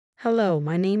Hello,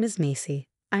 my name is Macy.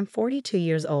 I'm 42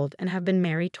 years old and have been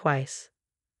married twice.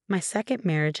 My second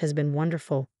marriage has been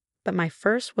wonderful, but my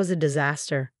first was a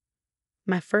disaster.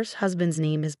 My first husband's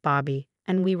name is Bobby,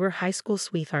 and we were high school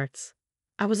sweethearts.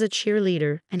 I was a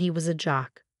cheerleader and he was a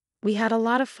jock. We had a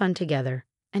lot of fun together,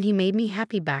 and he made me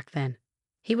happy back then.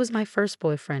 He was my first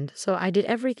boyfriend, so I did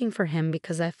everything for him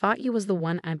because I thought he was the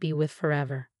one I'd be with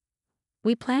forever.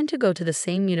 We planned to go to the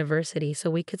same university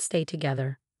so we could stay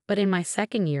together, but in my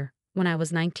second year, when I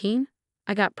was 19,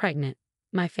 I got pregnant.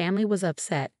 My family was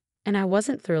upset, and I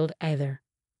wasn't thrilled either.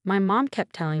 My mom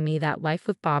kept telling me that life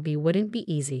with Bobby wouldn't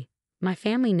be easy. My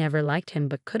family never liked him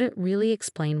but couldn't really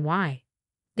explain why.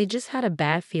 They just had a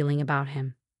bad feeling about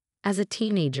him. As a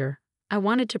teenager, I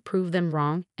wanted to prove them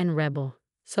wrong and rebel,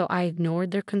 so I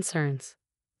ignored their concerns.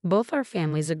 Both our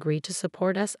families agreed to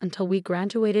support us until we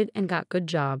graduated and got good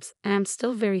jobs, and I'm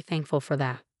still very thankful for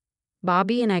that.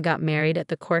 Bobby and I got married at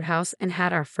the courthouse and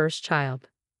had our first child.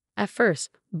 At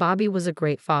first, Bobby was a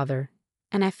great father,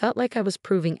 and I felt like I was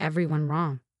proving everyone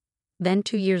wrong. Then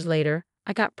 2 years later,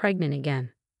 I got pregnant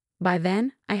again. By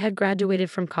then, I had graduated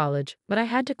from college, but I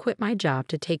had to quit my job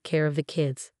to take care of the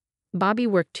kids. Bobby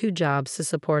worked 2 jobs to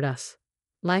support us.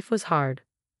 Life was hard,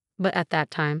 but at that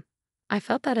time, I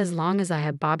felt that as long as I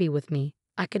had Bobby with me,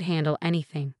 I could handle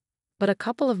anything. But a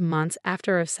couple of months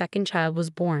after our second child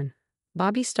was born,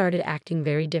 Bobby started acting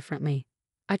very differently.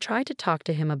 I tried to talk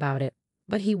to him about it,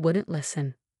 but he wouldn't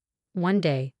listen. One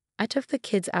day, I took the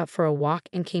kids out for a walk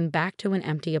and came back to an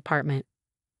empty apartment.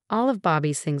 All of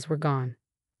Bobby's things were gone.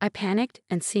 I panicked,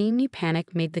 and seeing me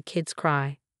panic made the kids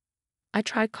cry. I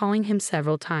tried calling him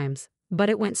several times, but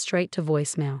it went straight to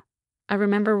voicemail. I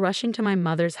remember rushing to my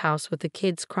mother's house with the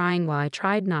kids crying while I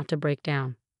tried not to break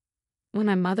down. When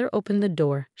my mother opened the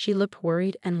door, she looked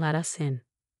worried and let us in.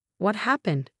 "What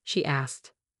happened?" she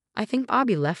asked. "I think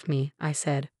Bobby left me," I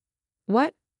said.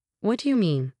 "What? What do you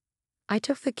mean?" "I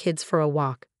took the kids for a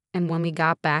walk, and when we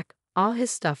got back, all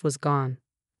his stuff was gone.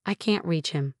 I can't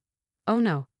reach him." "Oh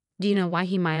no, do you know why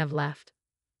he might have left?"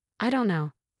 "I don't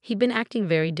know. He'd been acting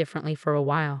very differently for a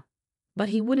while. But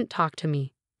he wouldn't talk to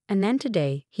me, and then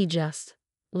today, he just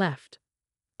left."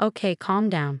 "Okay, calm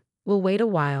down. We'll wait a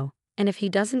while, and if he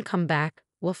doesn't come back,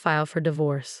 we'll file for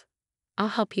divorce. I'll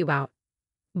help you out."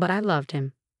 But I loved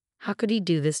him. How could he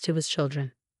do this to his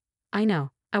children? "I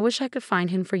know. I wish I could find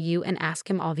him for you and ask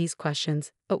him all these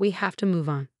questions, but we have to move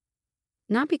on.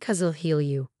 Not because he'll heal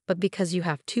you, but because you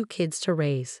have 2 kids to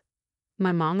raise."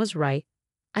 My mom was right.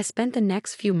 I spent the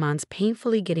next few months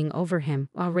painfully getting over him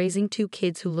while raising 2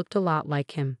 kids who looked a lot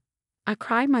like him. I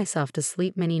cried myself to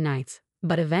sleep many nights,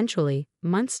 but eventually,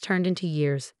 months turned into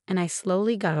years, and I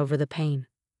slowly got over the pain.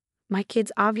 My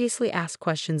kids obviously asked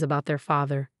questions about their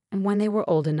father, and when they were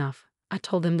old enough, I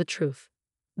told them the truth.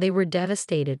 They were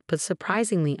devastated but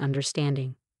surprisingly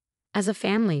understanding. As a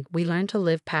family, we learned to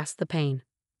live past the pain.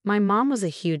 My mom was a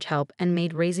huge help and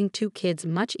made raising 2 kids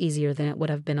much easier than it would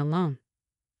have been alone.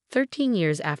 13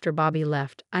 years after Bobby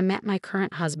left, I met my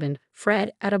current husband,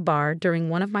 Fred, at a bar during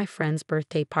one of my friend's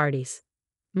birthday parties.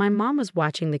 My mom was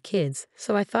watching the kids,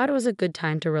 so I thought it was a good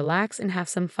time to relax and have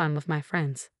some fun with my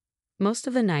friends. Most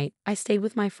of the night, I stayed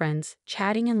with my friends,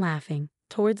 chatting and laughing.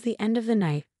 Towards the end of the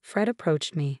night, Fred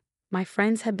approached me. My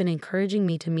friends had been encouraging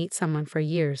me to meet someone for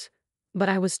years, but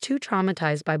I was too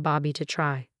traumatized by Bobby to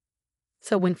try.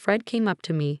 So when Fred came up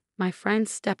to me, my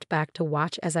friends stepped back to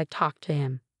watch as I talked to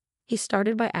him. He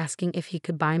started by asking if he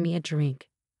could buy me a drink.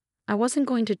 I wasn't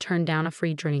going to turn down a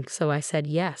free drink, so I said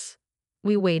yes.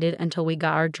 We waited until we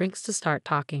got our drinks to start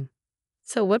talking.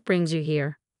 "So what brings you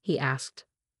here?" he asked.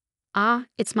 "Ah,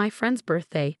 it's my friend's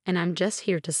birthday, and I'm just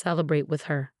here to celebrate with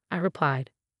her," I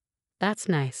replied. "That's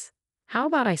nice. How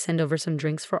about I send over some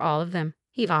drinks for all of them?"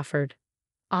 he offered.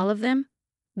 "All of them?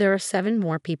 There are 7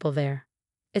 more people there."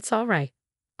 "It's all right.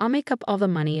 I'll make up all the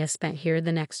money I spent here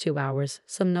the next 2 hours,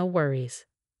 so no worries."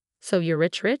 "So you're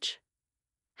rich?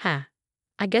 Ha,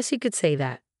 I guess you could say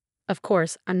that. Of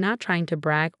course, I'm not trying to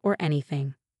brag or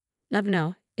anything.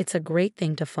 No, it's a great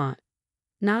thing to flaunt.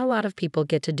 Not a lot of people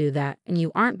get to do that, and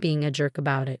you aren't being a jerk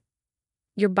about it.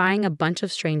 You're buying a bunch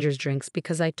of strangers drinks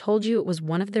because I told you it was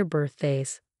one of their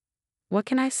birthdays. What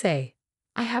can I say?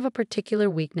 I have a particular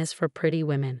weakness for pretty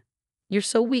women. You're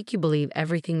so weak you believe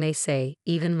everything they say,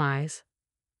 even lies."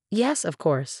 "Yes, of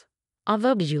course.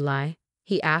 Although, did you lie?"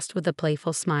 he asked with a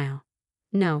playful smile.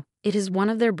 "No, it is one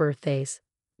of their birthdays.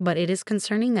 But it is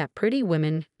concerning that pretty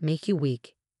women make you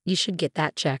weak. You should get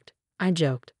that checked," I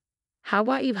joked. "How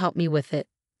about you help me with it?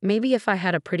 Maybe if I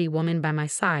had a pretty woman by my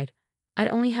side, I'd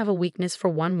only have a weakness for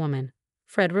one woman,"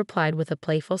 Fred replied with a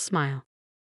playful smile.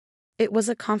 It was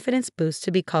a confidence boost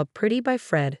to be called pretty by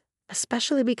Fred,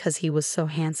 especially because he was so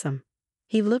handsome.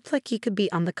 He looked like he could be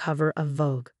on the cover of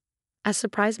Vogue. I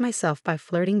surprised myself by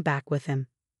flirting back with him.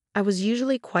 I was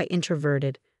usually quite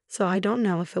introverted, so I don't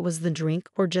know if it was the drink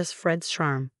or just Fred's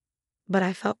charm, but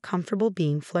I felt comfortable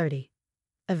being flirty.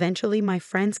 Eventually, my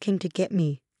friends came to get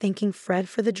me, thanking Fred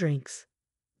for the drinks.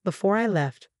 Before I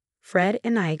left, Fred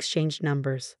and I exchanged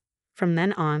numbers. From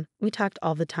then on, we talked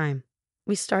all the time.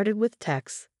 We started with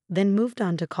texts, then moved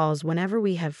on to calls whenever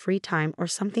we had free time or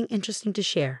something interesting to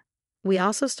share. We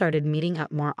also started meeting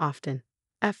up more often.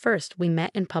 At first, we met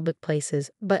in public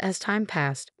places, but as time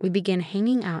passed, we began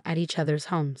hanging out at each other's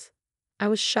homes. I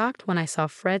was shocked when I saw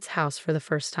Fred's house for the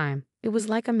first time. It was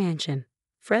like a mansion.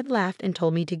 Fred laughed and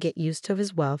told me to get used to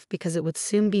his wealth because it would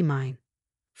soon be mine.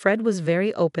 Fred was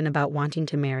very open about wanting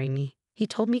to marry me. He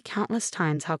told me countless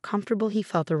times how comfortable he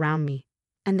felt around me,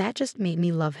 and that just made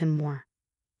me love him more.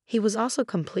 He was also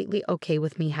completely okay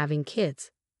with me having kids.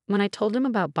 When I told him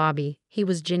about Bobby, he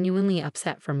was genuinely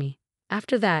upset for me.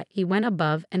 After that, he went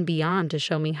above and beyond to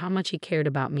show me how much he cared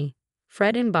about me.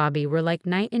 Fred and Bobby were like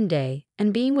night and day,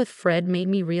 and being with Fred made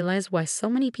me realize why so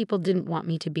many people didn't want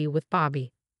me to be with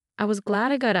Bobby. I was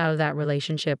glad I got out of that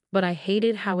relationship, but I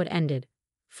hated how it ended.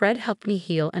 Fred helped me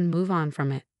heal and move on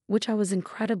from it, which I was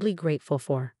incredibly grateful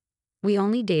for. We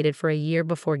only dated for a year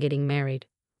before getting married.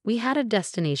 We had a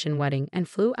destination wedding and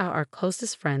flew out our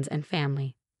closest friends and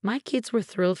family. My kids were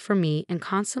thrilled for me and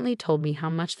constantly told me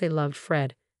how much they loved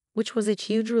Fred, which was a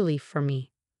huge relief for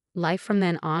me. Life from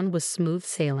then on was smooth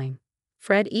sailing.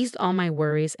 Fred eased all my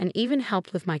worries and even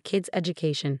helped with my kids'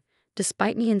 education,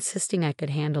 despite me insisting I could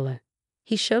handle it.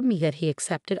 He showed me that he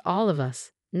accepted all of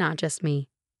us, not just me.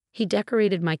 He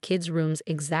decorated my kids' rooms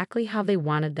exactly how they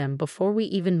wanted them before we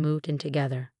even moved in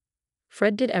together.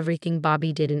 Fred did everything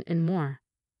Bobby didn't and more.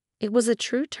 It was a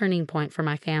true turning point for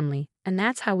my family, and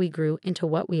that's how we grew into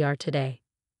what we are today.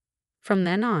 From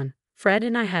then on, Fred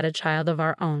and I had a child of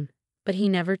our own, but he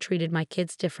never treated my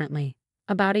kids differently.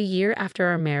 About a year after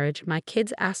our marriage, my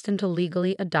kids asked him to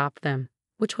legally adopt them,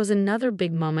 which was another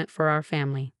big moment for our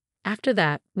family. After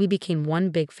that, we became one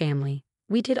big family.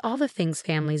 We did all the things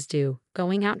families do,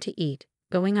 going out to eat,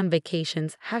 going on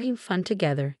vacations, having fun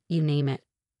together, you name it.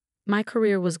 My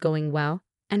career was going well,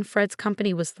 and Fred's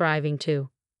company was thriving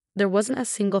too. There wasn't a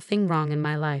single thing wrong in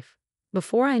my life.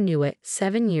 Before I knew it,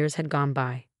 7 years had gone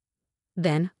by.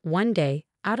 Then, one day,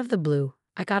 out of the blue,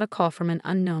 I got a call from an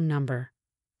unknown number.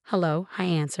 "Hello," I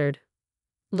answered.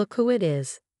 "Look who it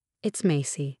is. It's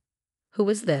Macy." "Who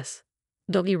is this?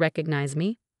 Don't you recognize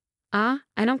me?" "Ah,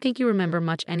 I don't think you remember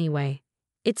much anyway.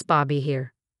 It's Bobby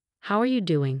here." "How are you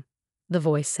doing?" the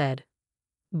voice said.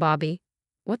 "Bobby?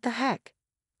 What the heck?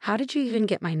 How did you even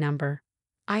get my number?"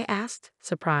 I asked,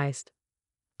 surprised.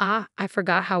 "Ah, I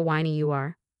forgot how whiny you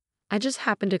are. I just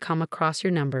happened to come across your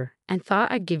number and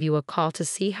thought I'd give you a call to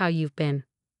see how you've been,"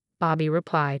 Bobby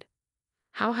replied.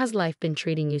 "How has life been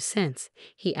treating you since?"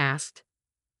 he asked.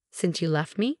 "Since you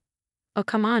left me? Oh,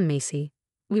 come on, Macy.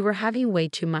 We were having way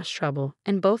too much trouble,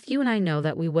 and both you and I know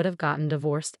that we would have gotten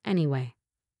divorced anyway.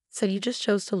 So you just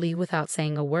chose to leave without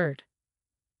saying a word."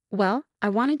 "Well, I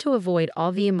wanted to avoid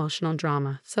all the emotional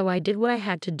drama, so I did what I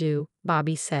had to do,"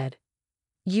 Bobby said.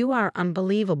 "You are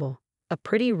unbelievable. A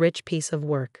pretty rich piece of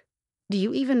work. Do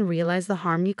you even realize the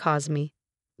harm you caused me?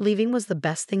 Leaving was the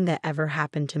best thing that ever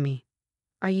happened to me."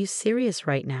 "Are you serious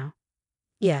right now?"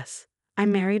 "Yes. I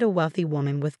married a wealthy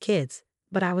woman with kids,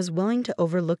 but I was willing to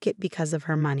overlook it because of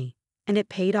her money. And it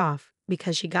paid off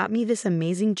because she got me this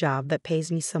amazing job that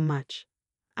pays me so much.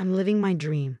 I'm living my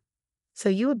dream." "So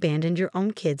you abandoned your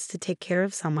own kids to take care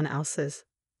of someone else's.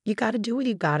 You gotta do what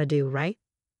you gotta do, right?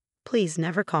 Please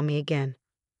never call me again.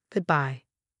 Goodbye."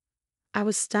 I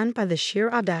was stunned by the sheer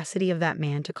audacity of that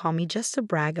man to call me just to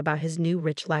brag about his new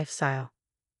rich lifestyle.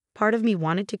 Part of me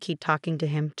wanted to keep talking to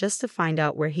him just to find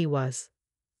out where he was,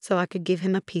 so I could give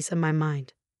him a piece of my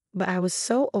mind. But I was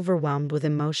so overwhelmed with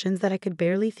emotions that I could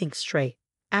barely think straight.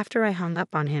 After I hung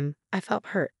up on him, I felt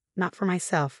hurt, not for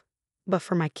myself, but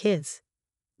for my kids.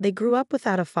 They grew up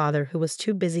without a father who was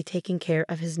too busy taking care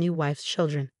of his new wife's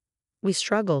children. We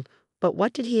struggled, but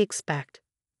what did he expect?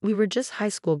 We were just high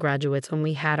school graduates when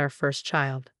we had our first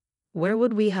child. Where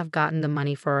would we have gotten the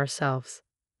money for ourselves?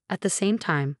 At the same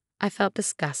time, I felt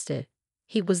disgusted.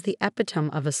 He was the epitome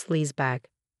of a sleazebag.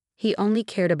 He only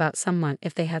cared about someone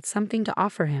if they had something to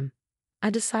offer him.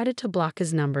 I decided to block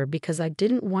his number because I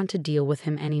didn't want to deal with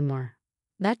him anymore.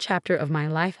 That chapter of my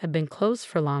life had been closed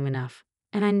for long enough,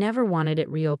 and I never wanted it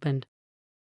reopened.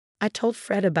 I told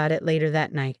Fred about it later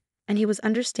that night, and he was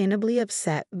understandably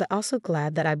upset but also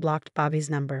glad that I blocked Bobby's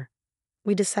number.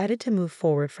 We decided to move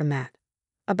forward from that.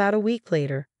 About a week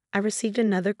later, I received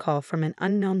another call from an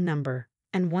unknown number,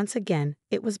 and once again,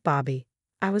 it was Bobby.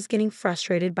 I was getting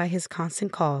frustrated by his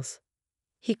constant calls.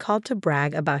 He called to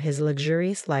brag about his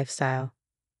luxurious lifestyle,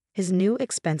 his new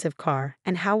expensive car,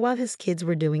 and how well his kids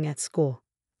were doing at school.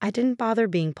 I didn't bother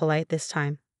being polite this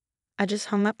time. I just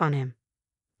hung up on him.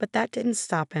 But that didn't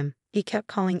stop him. He kept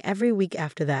calling every week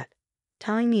after that,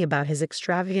 telling me about his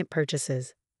extravagant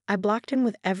purchases. I blocked him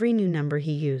with every new number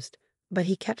he used, but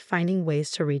he kept finding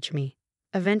ways to reach me.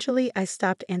 Eventually, I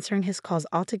stopped answering his calls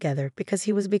altogether because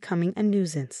he was becoming a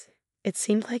nuisance. It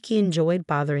seemed like he enjoyed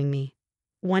bothering me.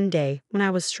 One day, when I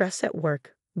was stressed at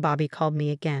work, Bobby called me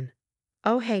again.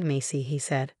 "Oh, hey, Macy," he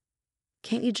said.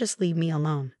 "Can't you just leave me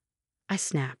alone?" I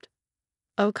snapped.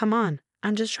 "Oh, come on.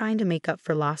 I'm just trying to make up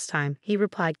for lost time," he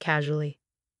replied casually.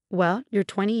 "Well, you're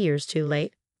 20 years too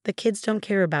late. The kids don't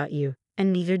care about you,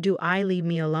 and neither do I. Leave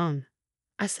me alone,"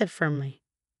 I said firmly.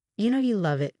 "You know you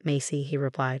love it, Macy," he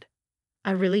replied.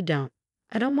 "I really don't.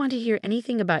 I don't want to hear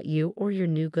anything about you or your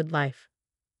new good life."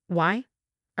 "Why?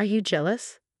 Are you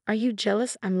jealous? Are you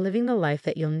jealous I'm living the life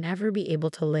that you'll never be able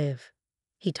to live?"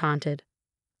 he taunted.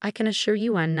 "I can assure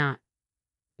you I'm not."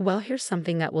 "Well, here's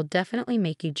something that will definitely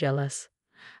make you jealous.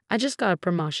 I just got a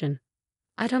promotion.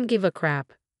 I don't give a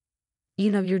crap."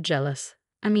 "You know you're jealous.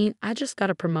 I mean, I just got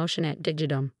a promotion at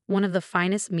Digidom, one of the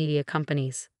finest media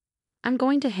companies." "I'm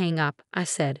going to hang up," I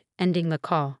said, ending the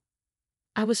call.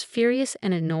 I was furious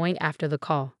and annoyed after the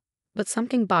call, but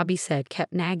something Bobby said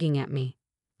kept nagging at me.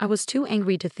 I was too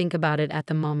angry to think about it at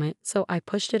the moment, so I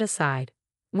pushed it aside.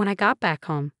 When I got back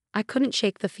home, I couldn't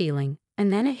shake the feeling,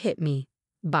 and then it hit me.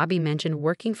 Bobby mentioned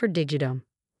working for Digidom,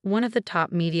 one of the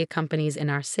top media companies in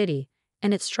our city,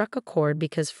 and it struck a chord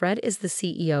because Fred is the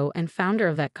CEO and founder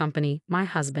of that company, my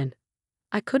husband.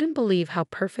 I couldn't believe how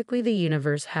perfectly the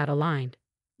universe had aligned.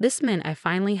 This meant I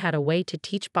finally had a way to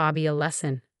teach Bobby a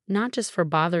lesson, not just for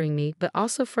bothering me, but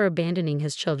also for abandoning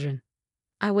his children.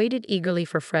 I waited eagerly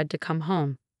for Fred to come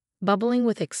home, bubbling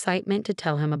with excitement to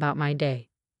tell him about my day.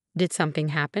 "Did something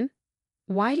happen?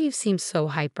 Why do you seem so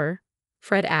hyper?"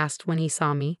 Fred asked when he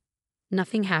saw me.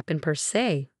 "Nothing happened per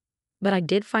se, but I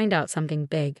did find out something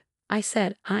big," I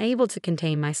said, unable to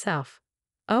contain myself.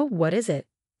 "Oh, what is it?"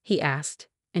 he asked,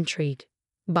 intrigued.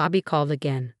 Bobby called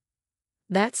again.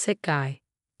 "That sick guy.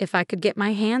 If I could get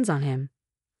my hands on him."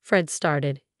 Fred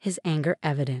started, his anger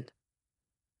evident.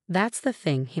 "That's the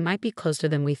thing, he might be closer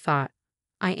than we thought,"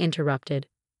 I interrupted.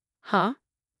 "Huh?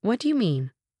 What do you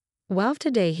mean?" "Well,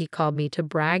 today he called me to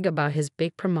brag about his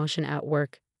big promotion at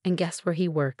work, and guess where he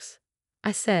works?"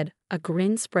 I said, a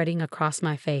grin spreading across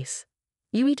my face.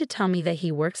 "You mean to tell me that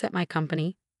he works at my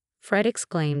company?" Fred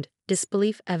exclaimed,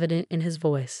 disbelief evident in his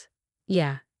voice.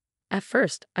 "Yeah." At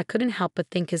first, I couldn't help but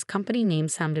think his company name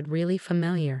sounded really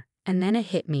familiar, and then it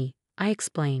hit me. I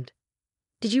explained.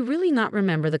 "Did you really not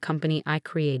remember the company I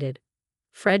created?"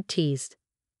 Fred teased.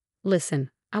 "Listen,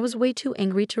 I was way too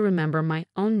angry to remember my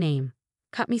own name.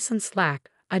 Cut me some slack,"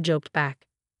 I joked back.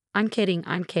 I'm kidding.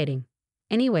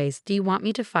 Anyways, do you want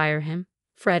me to fire him?"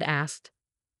 Fred asked.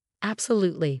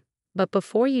 "Absolutely. But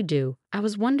before you do, I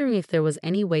was wondering if there was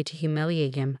any way to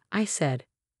humiliate him," I said.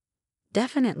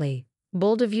 "Definitely.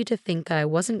 Bold of you to think that I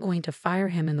wasn't going to fire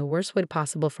him in the worst way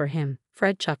possible for him,"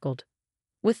 Fred chuckled.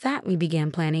 With that, we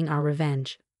began planning our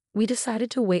revenge. We decided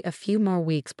to wait a few more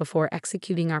weeks before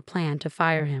executing our plan to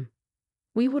fire him.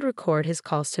 We would record his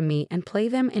calls to me and play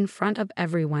them in front of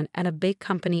everyone at a big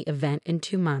company event in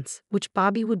 2 months, which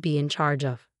Bobby would be in charge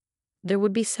of. There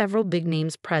would be several big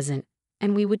names present,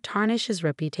 and we would tarnish his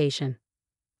reputation.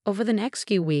 Over the next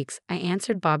few weeks, I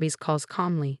answered Bobby's calls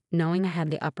calmly, knowing I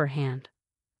had the upper hand.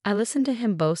 I listened to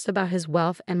him boast about his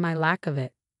wealth and my lack of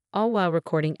it, all while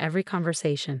recording every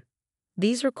conversation.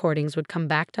 These recordings would come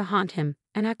back to haunt him,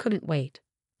 and I couldn't wait.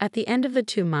 At the end of the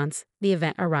 2 months, the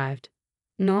event arrived.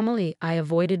 Normally, I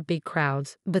avoided big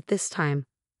crowds, but this time,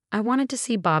 I wanted to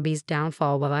see Bobby's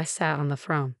downfall while I sat on the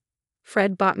throne.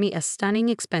 Fred bought me a stunning,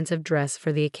 expensive dress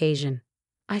for the occasion.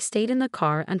 I stayed in the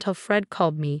car until Fred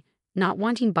called me, not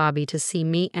wanting Bobby to see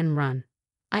me and run.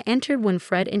 I entered when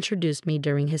Fred introduced me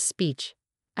during his speech.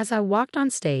 As I walked on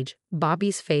stage,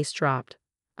 Bobby's face dropped.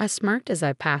 I smirked as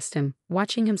I passed him,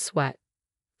 watching him sweat.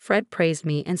 Fred praised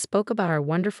me and spoke about our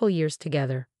wonderful years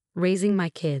together, raising my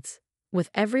kids. With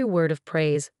every word of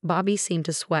praise, Bobby seemed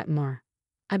to sweat more.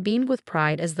 I beamed with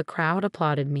pride as the crowd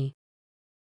applauded me.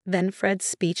 Then Fred's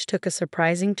speech took a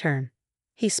surprising turn.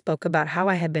 He spoke about how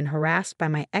I had been harassed by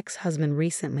my ex-husband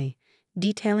recently,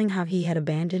 detailing how he had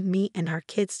abandoned me and our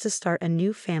kids to start a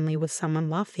new family with someone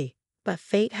wealthy. But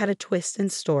fate had a twist in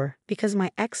store because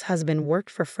my ex-husband worked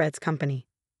for Fred's company.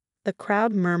 The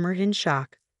crowd murmured in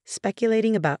shock,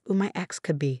 speculating about who my ex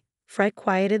could be. Fred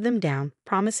quieted them down,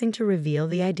 promising to reveal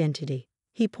the identity.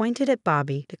 He pointed at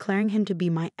Bobby, declaring him to be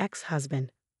my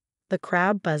ex-husband. The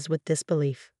crowd buzzed with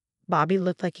disbelief. Bobby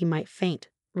looked like he might faint,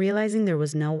 realizing there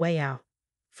was no way out.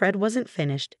 Fred wasn't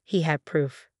finished, he had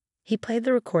proof. He played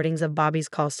the recordings of Bobby's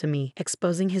calls to me,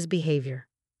 exposing his behavior.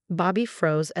 Bobby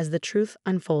froze as the truth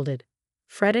unfolded.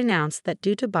 Fred announced that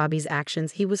due to Bobby's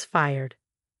actions, he was fired.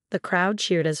 The crowd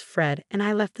cheered as Fred and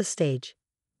I left the stage.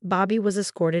 Bobby was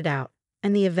escorted out,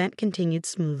 and the event continued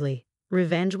smoothly.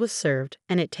 Revenge was served,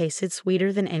 and it tasted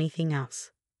sweeter than anything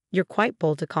else. "You're quite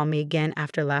bold to call me again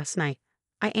after last night,"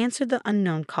 I answered the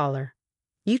unknown caller.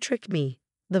 "You tricked me,"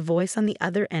 the voice on the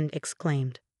other end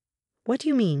exclaimed. "What do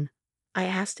you mean?" I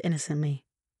asked innocently.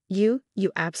 You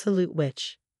absolute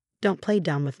witch. Don't play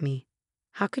dumb with me.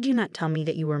 How could you not tell me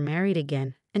that you were married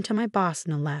again, and to my boss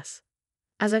no less?"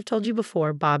 "As I've told you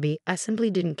before, Bobby, I simply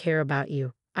didn't care about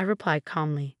you," I replied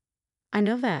calmly. "I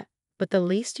know that, but the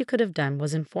least you could have done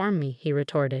was inform me," he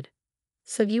retorted.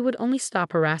 "So you would only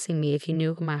stop harassing me if you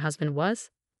knew who my husband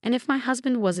was? And if my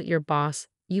husband wasn't your boss,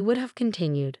 you would have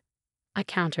continued." I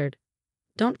countered.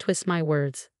 "Don't twist my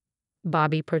words."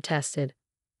 Bobby protested.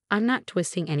 "I'm not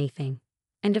twisting anything.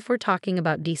 And if we're talking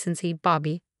about decency,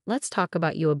 Bobby, let's talk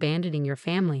about you abandoning your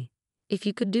family. If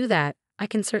you could do that, I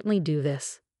can certainly do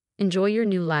this. Enjoy your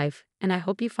new life, and I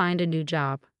hope you find a new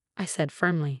job," I said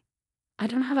firmly. "I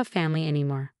don't have a family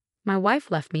anymore. My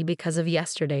wife left me because of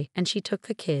yesterday, and she took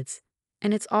the kids.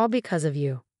 And it's all because of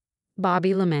you,"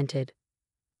 Bobby lamented.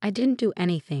 "I didn't do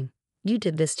anything. You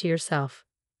did this to yourself.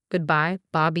 Goodbye,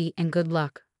 Bobby, and good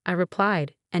luck," I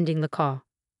replied, ending the call.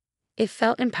 It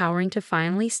felt empowering to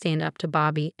finally stand up to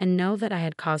Bobby and know that I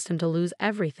had caused him to lose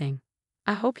everything.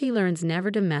 I hope he learns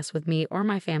never to mess with me or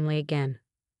my family again.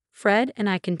 Fred and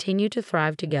I continue to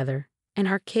thrive together, and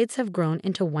our kids have grown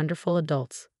into wonderful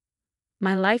adults.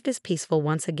 My life is peaceful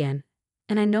once again,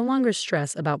 and I no longer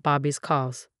stress about Bobby's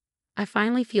calls. I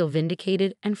finally feel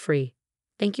vindicated and free.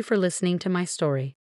 Thank you for listening to my story.